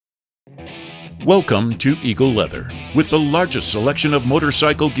Welcome to Eagle Leather, with the largest selection of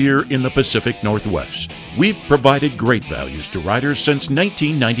motorcycle gear in the Pacific Northwest. We've provided great values to riders since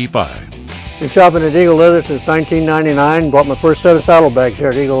 1995. Been shopping at Eagle Leather since 1999. Bought my first set of saddlebags here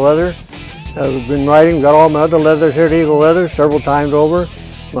at Eagle Leather. I've been riding, got all my other leathers here at Eagle Leather several times over.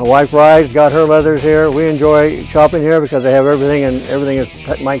 My wife rides, got her leathers here. We enjoy shopping here because they have everything, and everything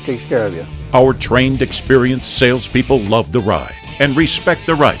is Mike takes care of you. Our trained, experienced salespeople love the ride and respect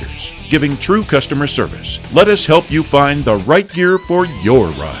the riders, giving true customer service. Let us help you find the right gear for your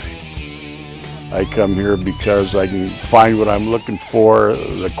ride. I come here because I can find what I'm looking for,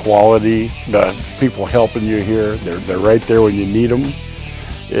 the quality, the people helping you here. They're right there when you need them.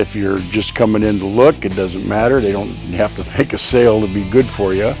 If you're just coming in to look, it doesn't matter. They don't have to make a sale to be good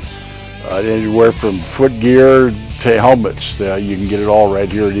for you. Anywhere from foot gear to helmets, you can get it all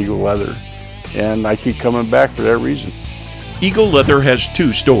right here at Eagle Leather. And I keep coming back for that reason. Eagle Leather has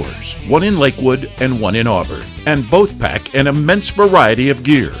two stores, one in Lakewood and one in Auburn, and both pack an immense variety of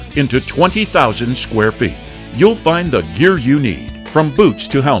gear into 20,000 square feet. You'll find the gear you need, from boots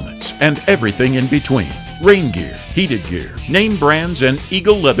to helmets and everything in between. Rain gear, heated gear, name brands, and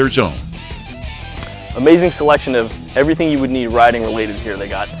Eagle Leather's own. Amazing selection of everything you would need riding related here. They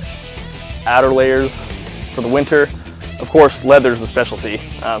got outer layers for the winter. Of course, leather's a specialty.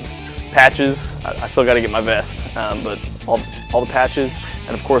 Patches, I still got to get my vest, but all the patches,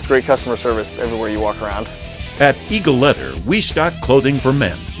 and of course great customer service everywhere you walk around. At Eagle Leather, we stock clothing for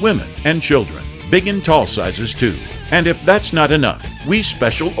men, women, and children, big and tall sizes too. And if that's not enough, we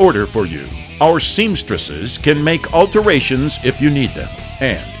special order for you. Our seamstresses can make alterations if you need them,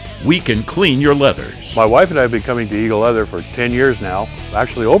 and we can clean your leathers. My wife and I have been coming to Eagle Leather for 10 years now,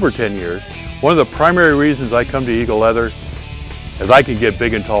 actually over 10 years. One of the primary reasons I come to Eagle Leather is I can get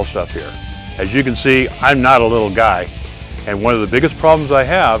big and tall stuff here. As you can see, I'm not a little guy, and one of the biggest problems I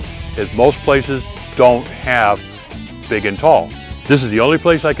have is most places don't have big and tall. This is the only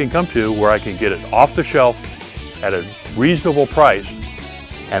place I can come to where I can get it off the shelf at a reasonable price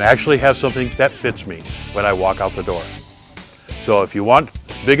and actually have something that fits me when I walk out the door. So if you want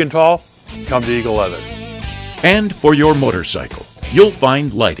big and tall, come to Eagle Leather. And for your motorcycle, you'll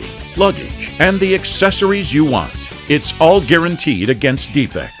find lighting, luggage, and the accessories you want. It's all guaranteed against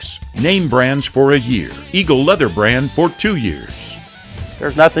defects. Name brands for a year, Eagle Leather brand for 2 years.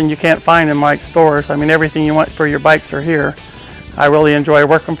 There's nothing you can't find in Mike's stores. I mean, everything you want for your bikes are here. I really enjoy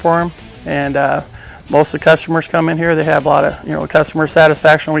working for them, and most of the customers come in here. They have a lot of customer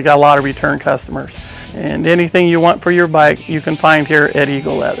satisfaction. We got a lot of return customers. And anything you want for your bike, you can find here at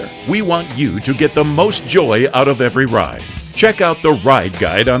Eagle Leather. We want you to get the most joy out of every ride. Check out the ride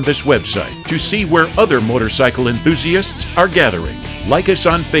guide on this website to see where other motorcycle enthusiasts are gathering. Like us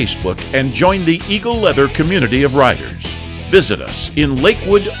on Facebook and join the Eagle Leather community of riders. Visit us in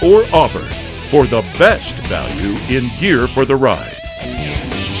Lakewood or Auburn for the best value in gear for the ride.